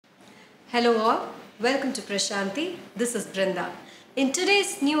Hello all, welcome to Prashanti. This is Brinda. In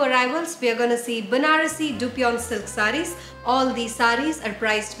today's new arrivals, we are going to see Banarasi Dupion silk sarees. All these sarees are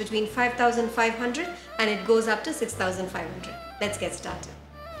priced between 5,500 and it goes up to 6,500. Let's get started.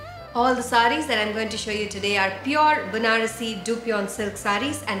 All the sarees that I'm going to show you today are pure Banarasi Dupion silk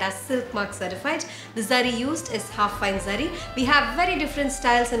sarees and are silk mark certified. The zari used is half fine zari. We have very different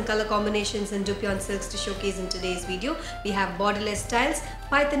styles and color combinations in Dupion silks to showcase in today's video. We have borderless styles,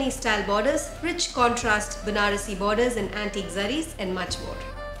 Pythony style borders, rich contrast Banarasi borders and antique zaris and much more.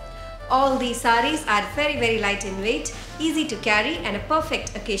 All these sarees are very light in weight, easy to carry and a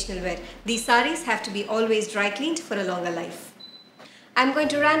perfect occasional wear. These sarees have to be always dry cleaned for a longer life. I'm going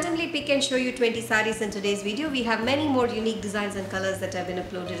to randomly pick and show you 20 sarees in today's video. We have many more unique designs and colors that have been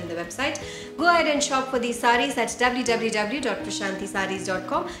uploaded in the website. Go ahead and shop for these sarees at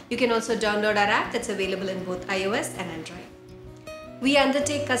www.prashantisarees.com. You can also download our app that's available in both iOS and Android. We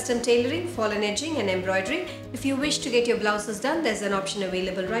undertake custom tailoring, fall and edging and embroidery. If you wish to get your blouses done, there's an option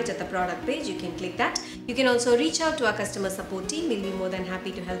available right at the product page. You can click that. You can also reach out to our customer support team. We'll be more than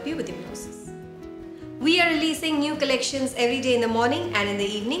happy to help you with your blouses. We are releasing new collections every day in the morning and in the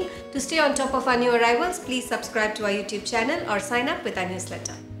evening. To stay on top of our new arrivals, please subscribe to our YouTube channel or sign up with our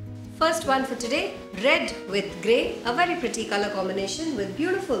newsletter. First one for today, red with grey, a very pretty color combination with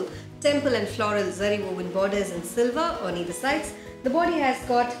beautiful temple and floral zari woven borders in silver on either sides. The body has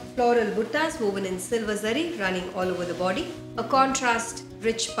got floral buttas woven in silver zari running all over the body. A contrast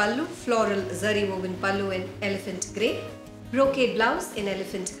rich pallu, floral zari woven pallu in elephant grey. Brocade blouse in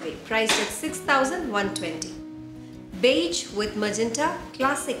elephant grey, priced at 6,120. Beige with magenta,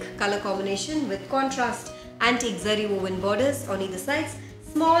 classic color combination with contrast antique zari woven borders on either sides.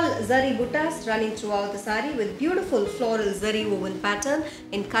 Small zari buttas running throughout the sari with beautiful floral zari woven pattern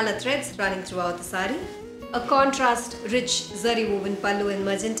in color threads running throughout the sari. A contrast rich zari woven pallu in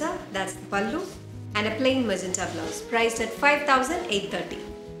magenta, that's the pallu, and a plain magenta blouse, priced at 5,830.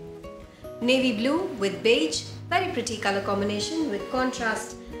 Navy blue with beige, very pretty color combination with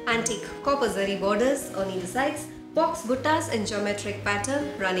contrast antique copper zari borders on either sides. Box buttas in geometric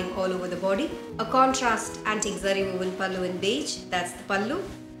pattern running all over the body. A contrast antique zari woven pallu in beige, that's the pallu,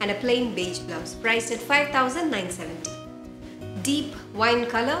 and a plain beige blouse, priced at 5,970. Deep wine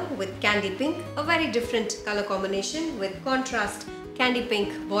color with candy pink, a very different color combination with contrast candy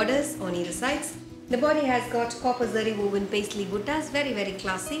pink borders on either sides. The body has got copper zari woven paisley buttas, very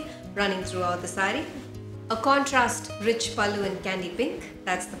classy, running throughout the sari. A contrast rich pallu in candy pink,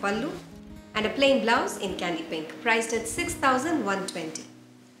 that's the pallu, and a plain blouse in candy pink, priced at 6,120.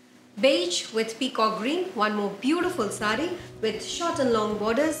 Beige with peacock green, one more beautiful sari with short and long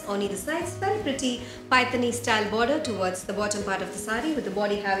borders on either sides. Very pretty Pythony style border towards the bottom part of the sari with the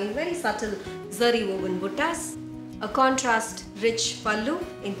body having very subtle zari woven buttas. A contrast rich pallu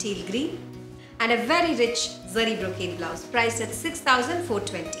in teal green and a very rich zari brocade blouse, priced at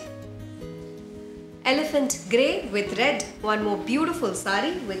 6,420. Elephant grey with red, one more beautiful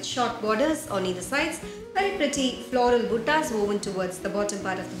sari with short borders on either sides. Very pretty floral buttas woven towards the bottom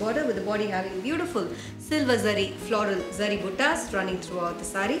part of the border with the body having beautiful silver zari floral zari buttas running throughout the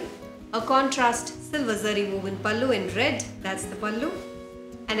sari. A contrast silver zari woven pallu in red, that's the pallu,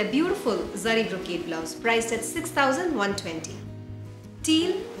 and a beautiful zari brocade blouse, priced at 6,120.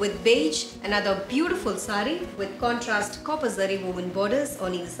 Teal with beige, another beautiful sari with contrast copper zari woven borders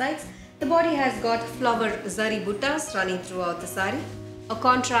on either sides. The body has got flower zari buttas running throughout the sari. A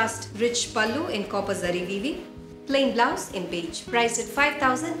contrast rich pallu in copper zari weaving. Plain blouse in beige, priced at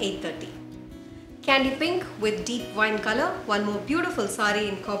 5,830. Candy pink with deep wine color. One more beautiful sari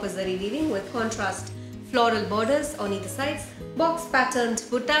in copper zari weaving with contrast floral borders on either sides. Box patterned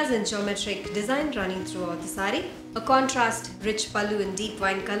buttas in geometric design running throughout the sari. A contrast rich pallu in deep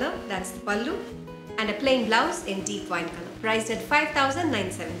wine color, that's the pallu, and a plain blouse in deep wine color, priced at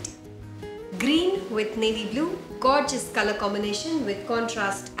 5,970. Green with navy blue, gorgeous color combination with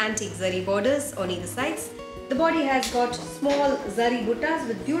contrast antique zari borders on either sides. The body has got small zari buttas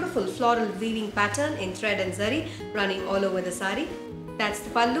with beautiful floral weaving pattern in thread and zari running all over the sari. That's the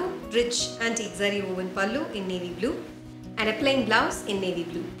pallu, rich antique zari woven pallu in navy blue and a plain blouse in navy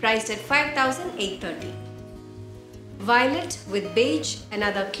blue, priced at 5,830. Violet with beige,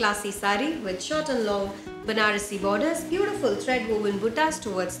 another classy sari with short and long Banarasi borders, beautiful thread woven buttas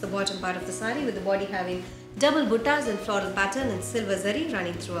towards the bottom part of the sari with the body having double buttas in floral pattern and silver zari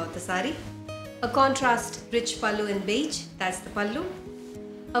running throughout the sari. A contrast rich pallu in beige, that's the pallu.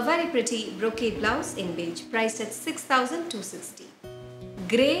 A very pretty brocade blouse in beige, priced at 6,260.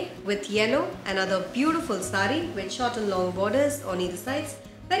 Grey with yellow, another beautiful sari with short and long borders on either sides.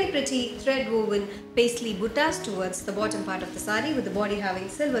 very pretty thread woven paisley buttas towards the bottom part of the sari, with the body having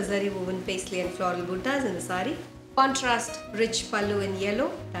silver zari woven paisley and floral buttas in the sari. Contrast rich pallu in yellow,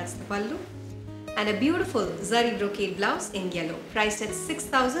 that's the pallu. And a beautiful zari brocade blouse in yellow, priced at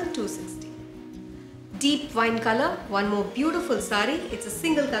 6,260. Deep wine color, one more beautiful sari. It's a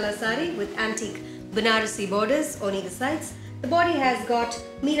single color sari with antique Banarasi borders on either sides. The body has got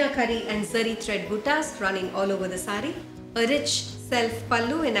meenakari and zari thread buttas running all over the sari. A rich self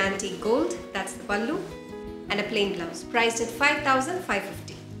pallu in antique gold, that's the pallu. And a plain blouse, priced at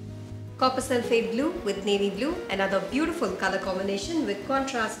 5,550. Copper sulphate blue with navy blue, another beautiful color combination with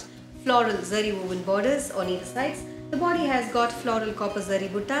contrast floral zari woven borders on either sides. The body has got floral copper zari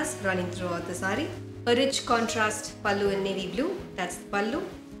buttas running throughout the sari. A rich contrast pallu in navy blue, that's the pallu.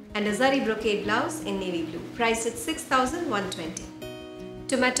 And a zari brocade blouse in navy blue, priced at 6,120.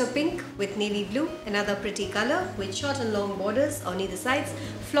 Tomato pink with navy blue, another pretty color with short and long borders on either sides.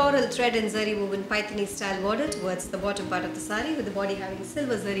 Floral thread and zari woven Pythony style border towards the bottom part of the sari, with the body having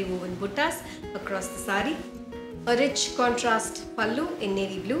silver zari woven buttas across the sari. A rich contrast pallu in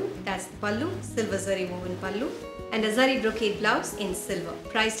navy blue, that's the pallu, silver zari woven pallu. And a zari brocade blouse in silver,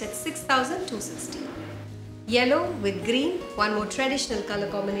 priced at 6,260. Yellow with green, one more traditional color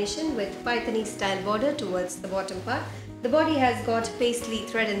combination with Pythony style border towards the bottom part. The body has got paisley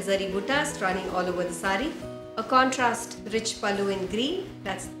thread and zari buttas running all over the sari. A contrast rich pallu in green,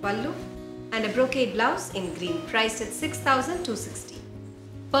 that's the pallu. And a brocade blouse in green, priced at 6,260.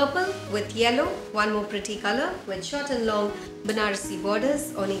 Purple with yellow, one more pretty color with short and long Banarasi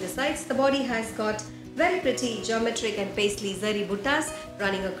borders on either sides. The body has got very pretty geometric and paisley zari buttas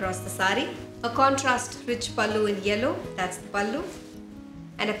running across the sari. A contrast rich pallu in yellow, that's the pallu.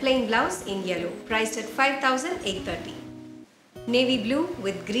 And a plain blouse in yellow, priced at 5,830. Navy blue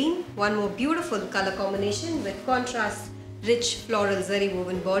with green, one more beautiful color combination with contrast rich floral zari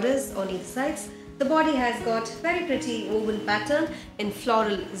woven borders on either sides. The body has got very pretty woven pattern in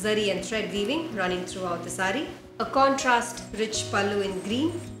floral zari and thread weaving running throughout the sari. A contrast rich pallu in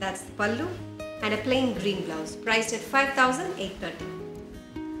green, that's the pallu. And a plain green blouse, priced at 5,830.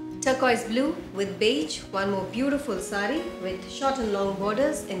 Turquoise blue with beige, one more beautiful sari with short and long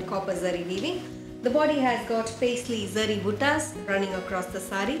borders in copper zari weaving. The body has got paisley zari buttas running across the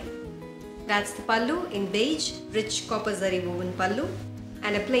sari. That's the pallu in beige, rich copper zari woven pallu.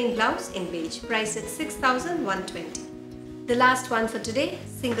 And a plain blouse in beige, priced at 6,120. The last one for today,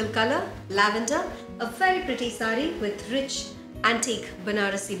 single color, lavender, a very pretty sari with rich antique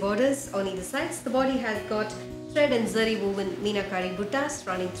Banarasi borders on either sides. The body has got thread and zari woven meenakari buttas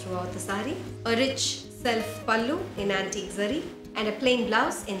running throughout the sari. A rich self pallu in antique zari and a plain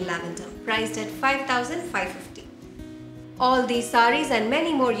blouse in lavender, priced at 5,550. All these saris and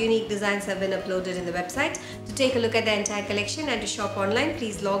many more unique designs have been uploaded in the website. To take a look at the entire collection and to shop online,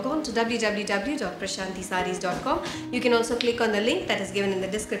 please log on to www.prashantisarees.com. You can also click on the link that is given in the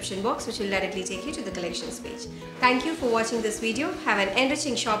description box, which will directly take you to the collections page. Thank you for watching this video. Have an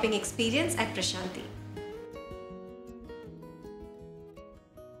enriching shopping experience at Prashanti.